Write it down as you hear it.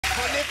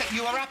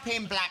you were up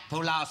in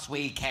Blackpool last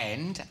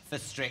weekend for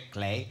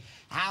Strictly.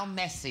 How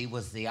messy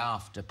was the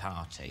after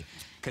party?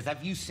 Because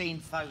have you seen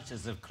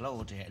photos of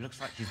Claudia? It looks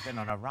like she's been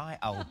on a right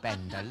old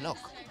bender. Look.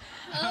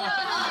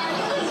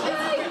 I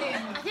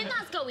think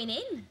that's going in.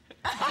 Do you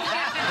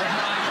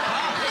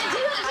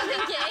actually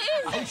think it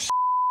is?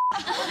 Oh,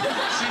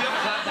 she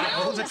looked like that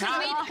all the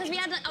time. Because we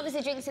had,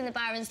 obviously, drinks in the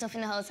bar and stuff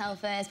in the hotel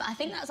first, but I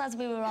think that's as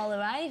we were all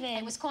arriving.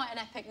 It was quite an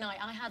epic night.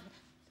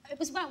 It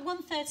was about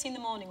 1:30 in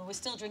the morning. We were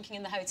still drinking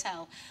in the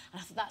hotel.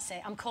 And I thought, that's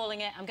it. I'm calling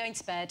it. I'm going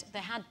to bed. They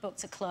had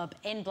booked a club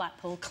in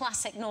Blackpool,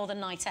 classic Northern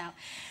night out.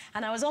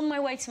 And I was on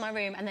my way to my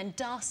room, and then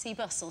Darcey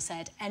Bussell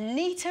said,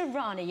 Anita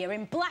Rani, you're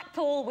in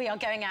Blackpool. We are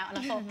going out. And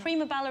I thought,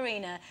 prima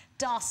ballerina,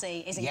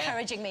 Darcey is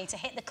encouraging me to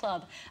hit the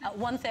club at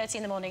 1:30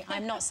 in the morning.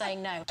 I'm not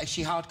saying no. Is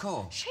she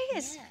hardcore? She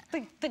is.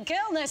 Yeah. The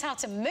girl knows how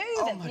to move.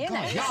 Oh, my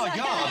God. Yeah,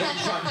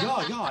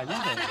 I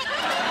love it.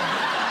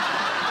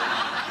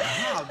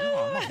 No,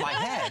 I'm off my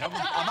head. I'm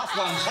off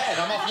one's head.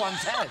 I'm off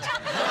one's head.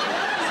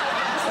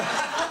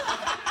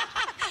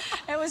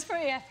 It was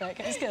pretty epic.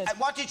 It was good.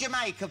 What did you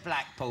make of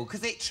Blackpool?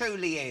 Because it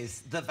truly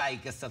is the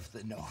Vegas of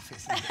the North,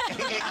 isn't it?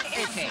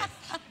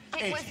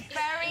 It was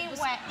very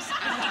wet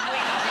and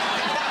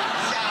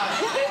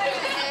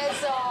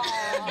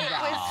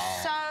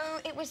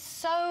windy. It was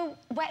so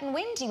wet and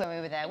windy when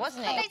we were there,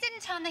 wasn't it? They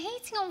didn't turn the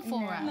heating on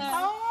for us. No.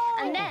 Oh.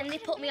 And then they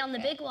put me on the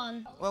big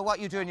one. Well, what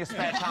you do in your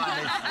spare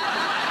time is...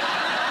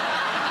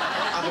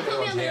 They put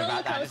me on the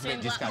roller coaster in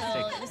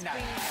Blackpool.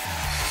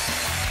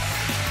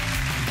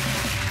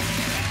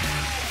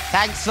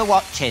 Thanks for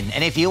watching,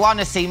 and if you want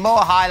to see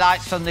more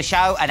highlights from the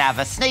show and have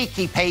a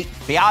sneaky peek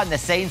behind the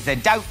scenes,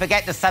 then don't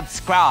forget to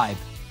subscribe.